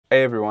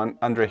Hey everyone,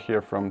 Andre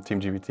here from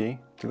Team-GPT.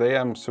 Today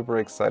I'm super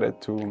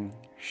excited to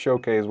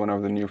showcase one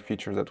of the new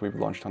features that we've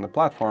launched on the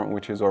platform,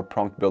 which is our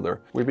prompt builder.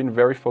 We've been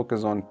very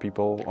focused on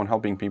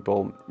helping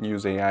people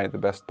use AI the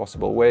best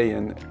possible way,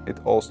 and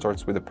it all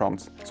starts with the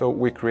prompts. So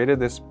we created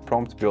this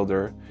prompt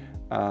builder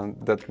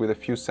that with a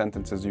few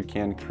sentences you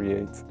can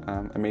create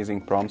amazing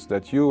prompts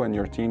that you and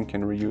your team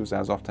can reuse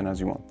as often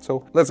as you want.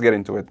 So let's get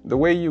into it. The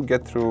way you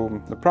get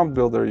through the prompt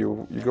builder,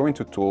 you go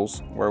into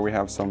tools where we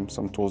have some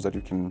tools that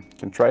you can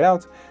try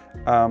out.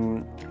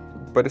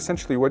 But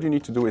essentially what you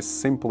need to do is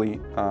simply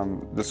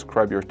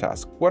describe your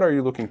task. What are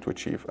you looking to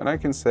achieve? And I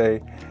can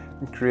say,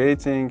 I'm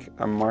creating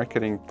a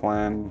marketing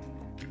plan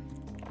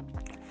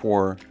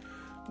for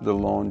the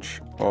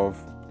launch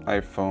of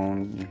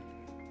iPhone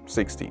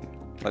 16,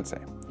 let's say.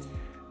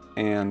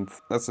 And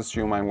let's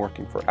assume I'm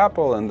working for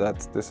Apple and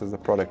that this is the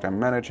product I'm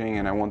managing,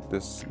 and I want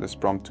this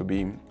prompt to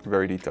be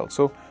very detailed.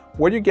 So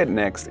what you get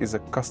next is a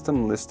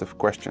custom list of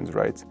questions,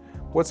 right?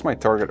 What's my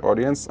target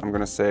audience? I'm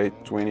gonna say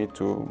 20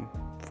 to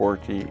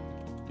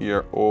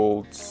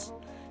 40-year-olds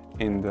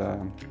in the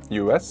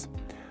US.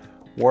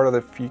 What are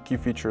the key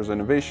features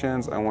and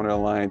innovations? I want to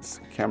align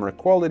camera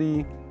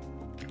quality,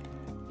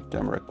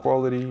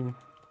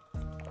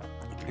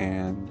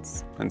 and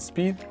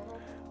speed.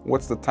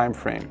 What's the time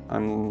frame?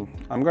 I'm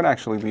going to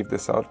actually leave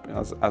this out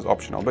as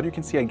optional, but you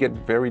can see I get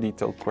very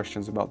detailed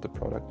questions about the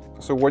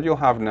product. So what you'll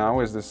have now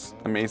is this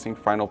amazing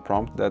final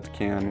prompt that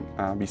can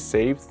be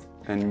saved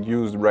and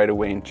used right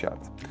away in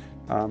chat.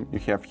 You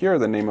have here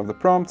the name of the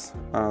prompt,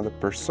 the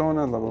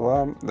persona, blah,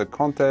 blah, blah, the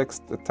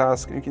context, the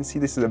task. And you can see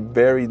this is a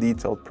very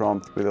detailed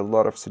prompt with a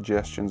lot of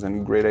suggestions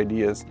and great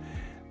ideas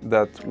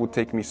that would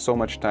take me so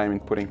much time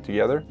in putting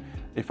together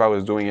if I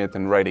was doing it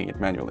and writing it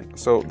manually.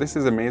 So this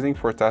is amazing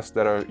for tasks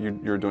that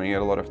you're doing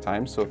it a lot of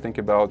times. So think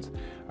about,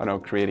 I don't know,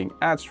 creating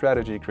ad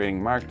strategy,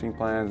 creating marketing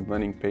plans,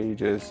 landing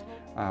pages,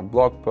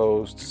 blog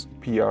posts,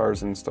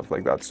 PRs and stuff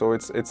like that. So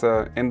it's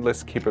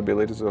endless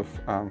capabilities of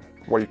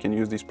what you can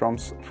use these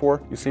prompts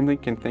for. You simply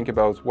can think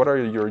about what are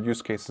your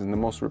use cases and the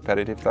most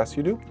repetitive tasks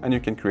you do, and you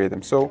can create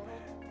them. So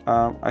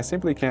I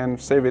simply can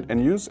save it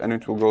and use, and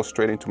it will go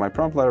straight into my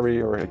prompt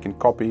library, or I can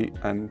copy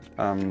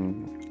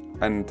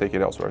and take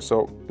it elsewhere.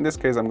 So in this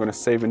case, I'm going to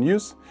save and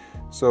use.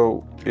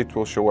 So it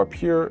will show up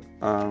here,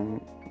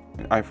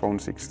 iPhone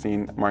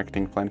 16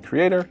 marketing plan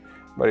creator,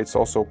 but it's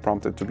also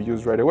prompted to be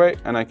used right away,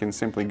 and I can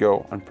simply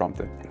go and prompt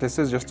it. This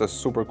is just a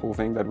super cool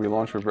thing that we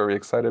launched. We're very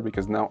excited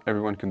because now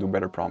everyone can do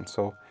better prompts.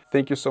 So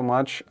thank you so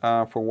much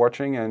for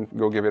watching, and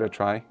go give it a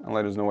try and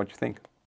let us know what you think.